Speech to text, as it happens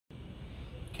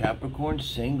Capricorn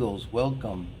singles,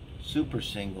 welcome. Super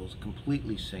singles,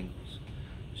 completely singles.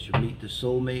 This is your Meet the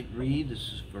Soulmate Read. This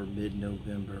is for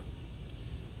mid-November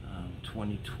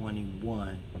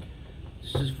 2021.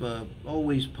 This is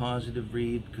always positive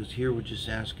read, because here we're just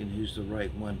asking who's the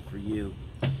right one for you.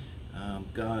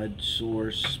 God,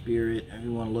 source, spirit, however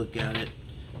you want to look at it.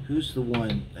 Who's the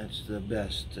one that's the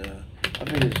best? I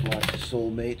think there's lots of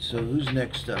soulmates, so who's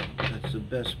next up? That's the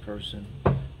best person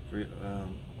for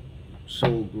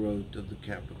soul growth of the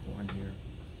Capricorn here.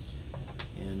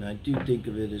 And I do think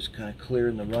of it as kind of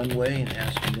clearing the runway and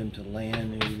asking them to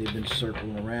land. Maybe they've been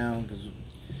circling around because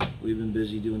we've been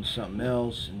busy doing something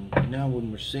else, and now when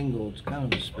we're single, it's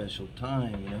kind of a special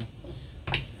time, you know.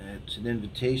 It's an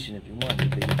invitation if you want to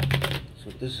be. That's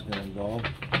what this is going to involve.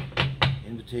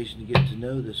 Invitation to get to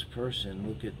know this person,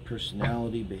 look at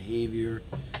personality, behavior,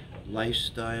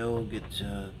 lifestyle, get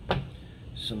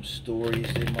some stories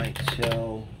they might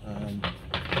tell,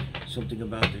 something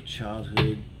about their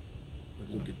childhood.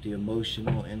 Look at the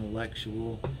emotional,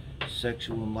 intellectual,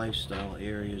 sexual, and lifestyle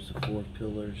areas, the 4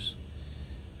 pillars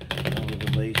of the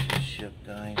relationship,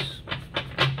 guys.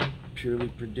 Purely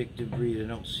predictive read. I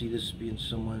don't see this being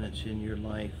someone that's in your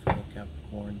life,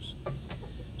 Capricorns.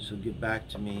 So get back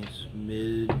to me. It's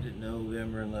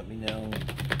mid-November and let me know.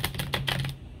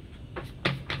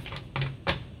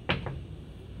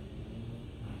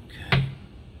 Okay.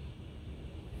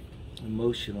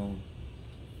 Emotional.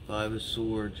 5 of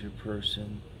Swords, your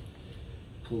person.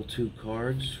 Pull 2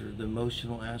 cards for the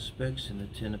emotional aspects, and the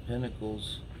 10 of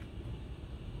Pentacles.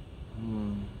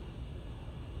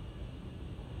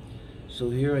 So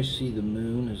here I see the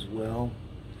moon as well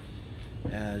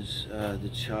as the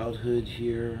childhood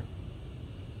here,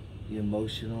 the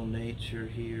emotional nature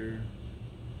here.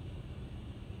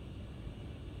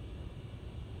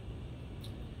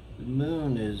 The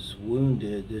moon is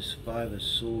wounded, this 5 of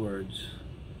Swords.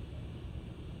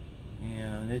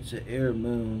 And it's an air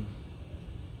moon.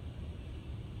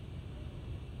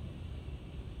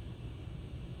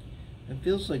 It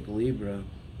feels like Libra.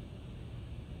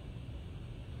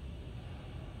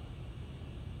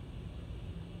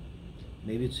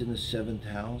 Maybe it's in the 7th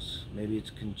house. Maybe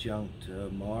it's conjunct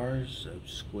Mars,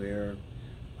 square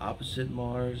opposite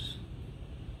Mars.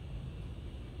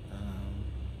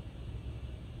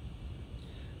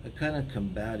 A kind of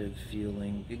combative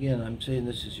feeling. Again, I'm saying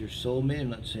this is your soulmate. I'm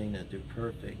not saying that they're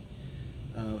perfect.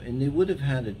 And they would have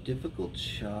had a difficult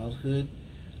childhood.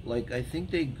 Like, I think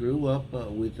they grew up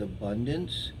with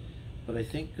abundance, but I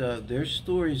think their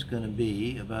story is going to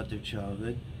be about their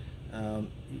childhood.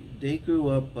 They grew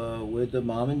up with a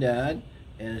mom and dad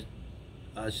and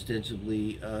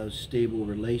ostensibly a stable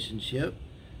relationship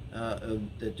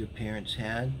that their parents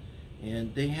had.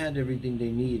 And they had everything they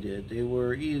needed. They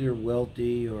were either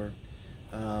wealthy or,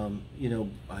 you know,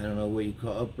 I don't know what you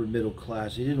call upper middle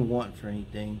class. They didn't want for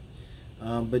anything.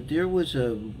 But there was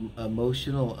a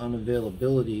emotional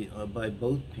unavailability by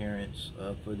both parents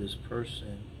for this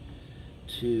person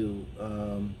too.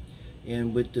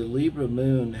 And with the Libra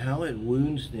moon, how it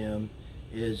wounds them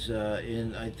is,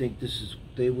 and I think this is,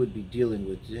 they would be dealing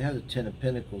with, they have the 10 of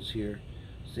Pentacles here,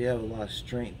 so they have a lot of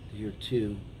strength here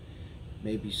too.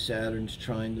 Maybe Saturn's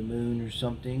trying the moon or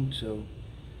something, so,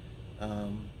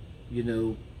 you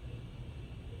know,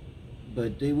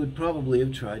 but they would probably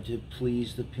have tried to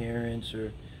please the parents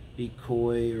or be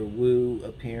coy or woo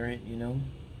a parent, you know.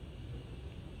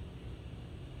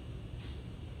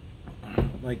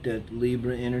 Like that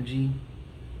Libra energy.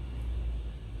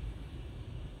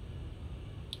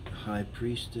 High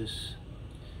Priestess.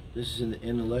 This is an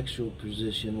intellectual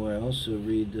position where I also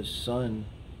read the Sun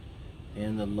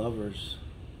and the Lovers.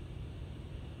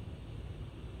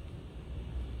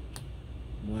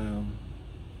 Wow.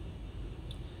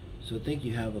 So I think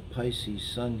you have a Pisces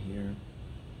Sun here.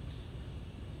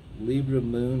 Libra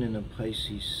moon and a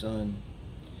Pisces Sun.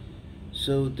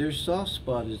 So their soft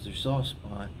spot is their soft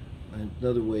spot.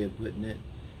 Another way of putting it.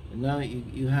 And now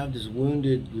you have this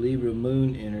wounded Libra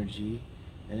moon energy,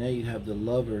 and now you have the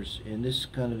Lovers, and this is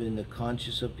kind of in the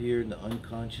conscious up here, in the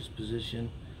unconscious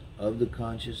position of the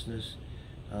consciousness.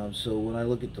 So when I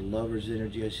look at the Lovers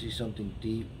energy, I see something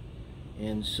deep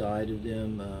inside of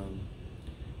them,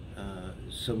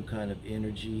 some kind of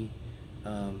energy.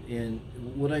 And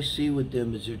what I see with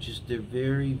them is they're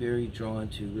very, very drawn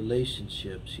to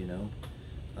relationships, you know.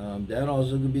 That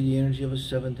also could be the energy of a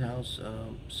 7th house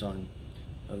sun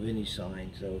of any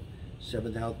sign. So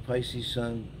 7th house Pisces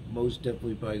sun, most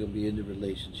definitely probably going to be into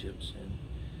relationships.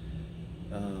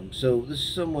 And so this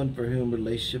is someone for whom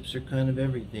relationships are kind of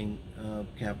everything,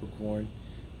 Capricorn.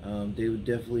 They would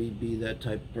definitely be that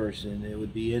type of person. They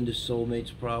would be into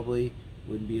soulmates probably,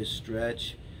 wouldn't be a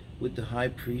stretch. with the High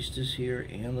Priestess here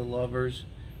and the Lovers.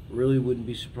 Really wouldn't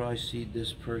be surprised to see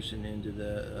this person into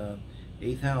the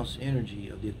 8th house energy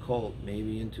of the occult,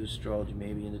 maybe into astrology,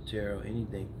 maybe into tarot,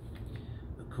 anything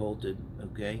occulted,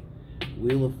 okay?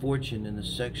 Wheel of Fortune in the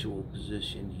sexual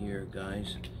position here,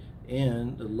 guys,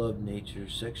 and the love nature,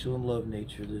 sexual and love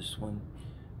nature, this one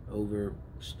over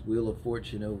Wheel of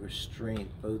Fortune over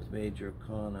Strength, both major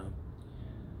arcana.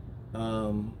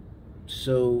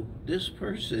 So this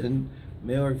person,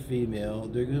 male or female,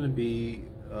 they're going to be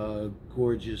a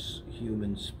gorgeous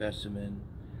human specimen,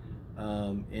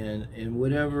 and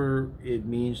whatever it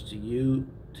means to you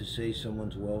to say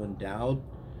someone's well endowed,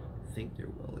 I think they're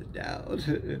well endowed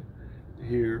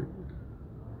here,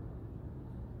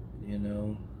 you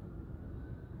know.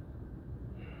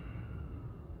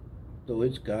 So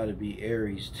it's got to be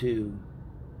Aries too.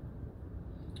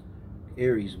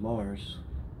 Aries Mars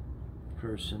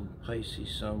person,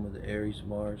 Pisces Sun with the Aries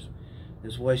Mars.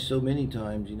 That's why so many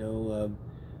times, you know,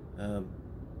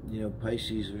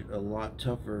 Pisces are a lot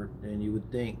tougher than you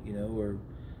would think, you know, or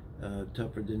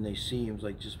tougher than they seem.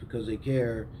 Like, just because they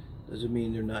care doesn't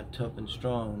mean they're not tough and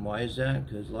strong. Why is that?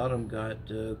 Because a lot of them got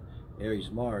Aries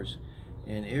Mars.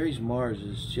 And Aries Mars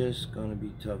is just going to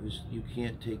be tough. You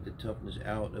can't take the toughness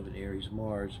out of an Aries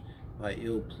Mars by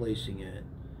ill placing it.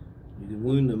 You can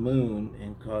wound the moon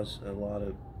and cause a lot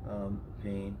of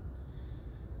pain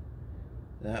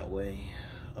that way.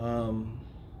 Well,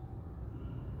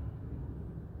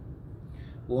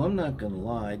 I'm not going to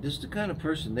lie. This is the kind of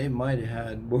person, they might have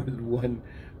had more than one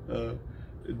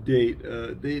date.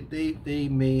 They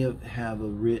may have a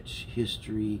rich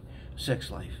history, sex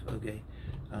life, okay?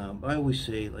 I always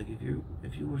say, like, if you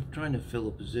were trying to fill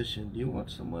a position, do you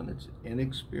want someone that's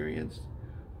inexperienced,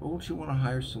 or don't you want to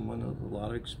hire someone with a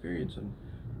lot of experience in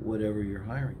whatever you're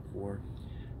hiring for?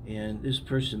 And this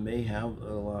person may have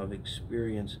a lot of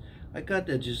experience. I got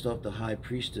that just off the High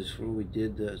Priestess where we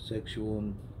did the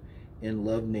sexual and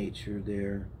love nature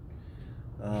there.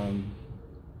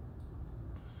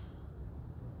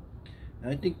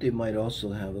 I think they might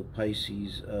also have a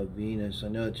Pisces Venus. I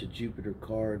know it's a Jupiter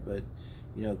card, but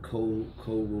you know, co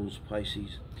rules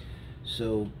Pisces.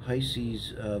 So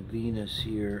Pisces Venus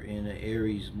here in an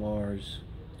Aries Mars,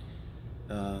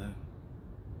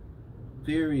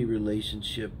 very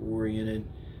relationship oriented.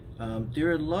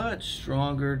 They're a lot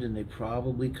stronger than they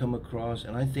probably come across,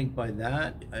 and I think by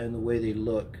that and the way they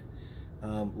look,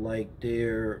 like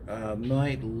they're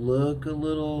might look a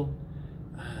little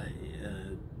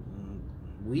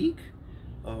weak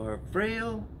or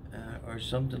frail or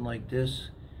something like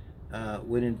this,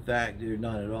 when in fact they're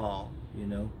not at all, you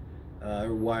know,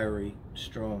 or wiry,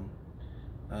 strong.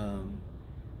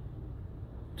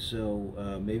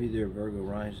 So maybe they're Virgo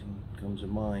rising comes to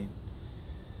mind.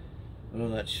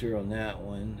 I'm not sure on that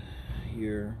one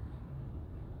here.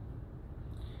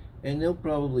 And they'll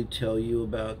probably tell you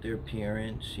about their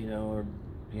parents, you know, or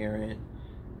parent,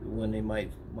 when they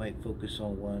might focus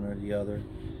on one or the other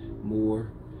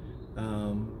more.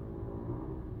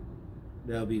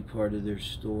 That'll be part of their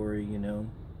story, you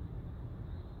know.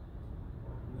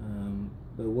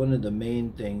 But one of the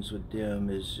main things with them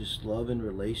is just love and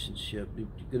relationship.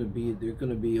 They're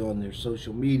gonna be on their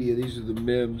social media. These are the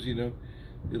memes, you know.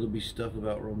 It'll be stuff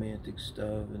about romantic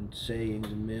stuff and sayings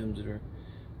and memes that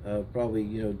are probably,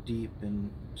 you know, deep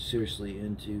and seriously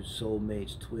into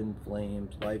soulmates, twin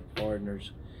flames, life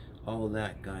partners, all of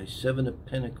that, guys. 7 of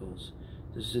Pentacles.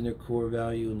 This is in their core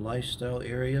value and lifestyle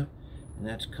area, and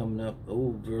that's coming up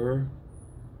over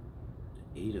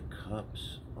the 8 of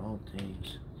Cups, all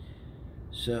things.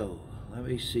 So let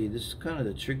me see. This is kind of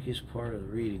the trickiest part of the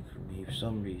reading for me for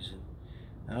some reason.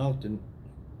 I often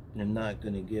am not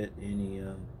going to get any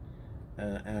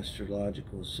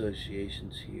astrological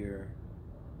associations here.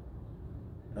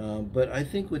 But I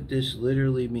think what this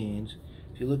literally means,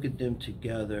 if you look at them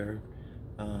together,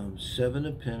 7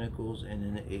 of Pentacles and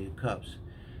then the 8 of Cups,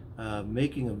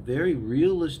 making a very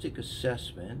realistic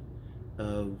assessment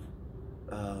of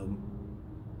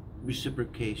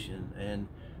reciprocation and,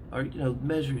 or, you know,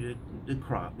 measure the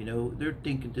crop. You know, they're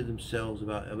thinking to themselves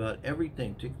about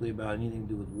everything, particularly about anything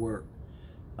to do with work.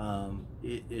 Am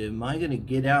I going to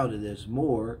get out of this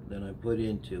more than I put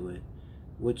into it?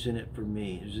 What's in it for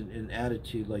me? There's an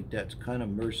attitude like that's kind of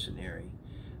mercenary,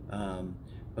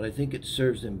 but I think it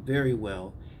serves them very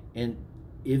well. And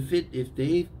if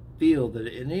they feel that,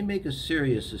 and they make a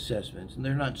serious assessment, and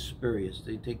they're not spurious,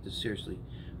 they take this seriously.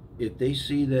 If they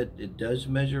see that it does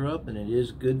measure up and it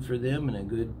is good for them and a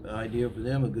good idea for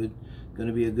them, going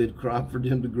to be a good crop for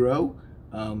them to grow,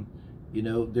 you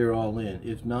know, they're all in.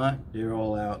 If not, they're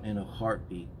all out in a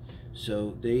heartbeat.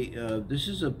 So they, this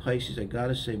is a Pisces. I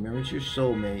gotta say, remember, it's your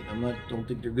soulmate. Don't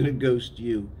think they're gonna ghost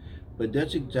you, but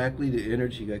that's exactly the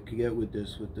energy I could get with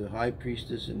this, with the High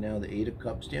Priestess and now the Eight of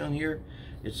Cups down here.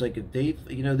 It's like if they,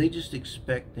 they just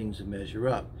expect things to measure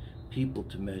up, people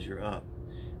to measure up,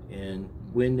 and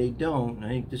when they don't, I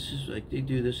think this is like they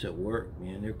do this at work,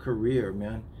 man. Their career,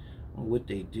 man, what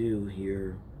they do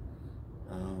here.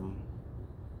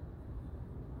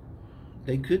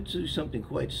 They could do something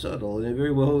quite subtle, and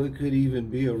very well it could even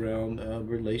be around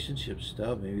relationship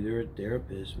stuff. Maybe they're a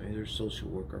therapist, maybe they're a social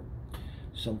worker,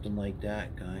 something like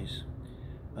that, guys.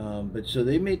 But so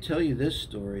they may tell you this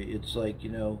story. It's like,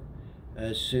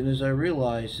 as soon as I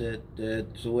realized that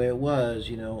that's the way it was,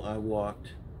 I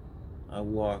walked.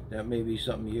 That may be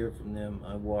something you hear from them.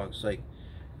 I walked. It's like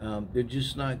they're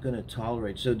just not going to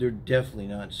tolerate. So they're definitely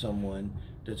not someone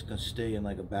that's going to stay in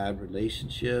like a bad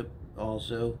relationship.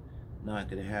 Also, not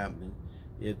going to happen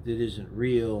if it isn't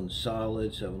real and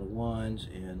solid. Seven of Wands,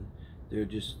 and they're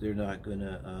not going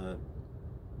to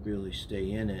really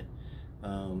stay in it.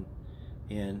 And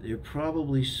they're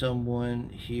probably someone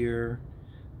here.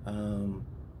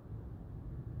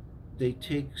 They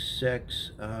take sex.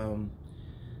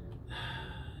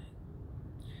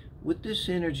 With this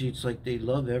energy, it's like they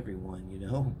love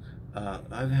everyone,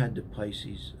 I've had the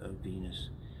Pisces of Venus.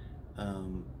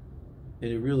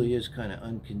 And it really is kind of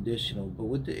unconditional. But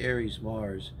with the Aries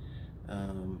Mars,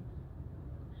 I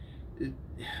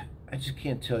just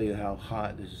can't tell you how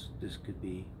hot this could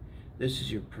be. This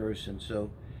is your person,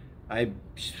 so I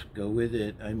go with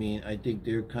it. I mean, I think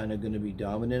they're kind of going to be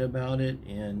dominant about it,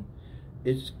 and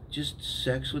it's just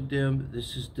sex with them.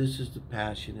 This is the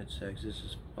passionate sex. This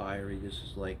is fiery. This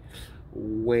is like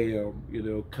whale,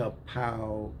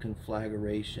 kapow,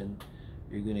 conflagration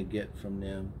you're going to get from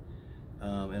them.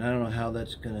 And I don't know how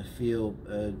that's going to feel.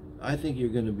 I think you're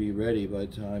going to be ready by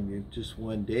the time you're just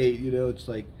one date. It's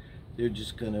like they're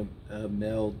just going to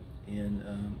meld, and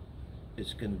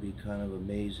it's going to be kind of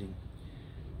amazing.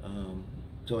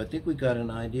 So I think we got an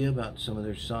idea about some of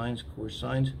their signs, core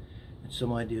signs, and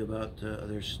some idea about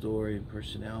their story and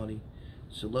personality.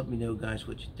 So let me know, guys,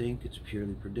 what you think. It's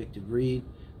purely predictive read.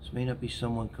 This may not be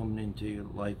someone coming into your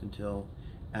life until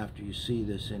after you see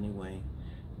this anyway.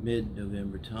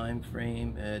 Mid-November time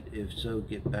frame. If so,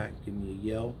 get back, give me a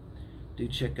yell. Do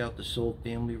check out the Soul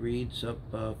Family Reads up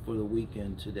for the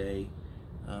weekend today.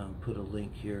 Put a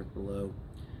link here below.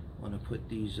 I want to put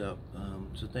these up.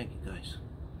 So thank you, guys.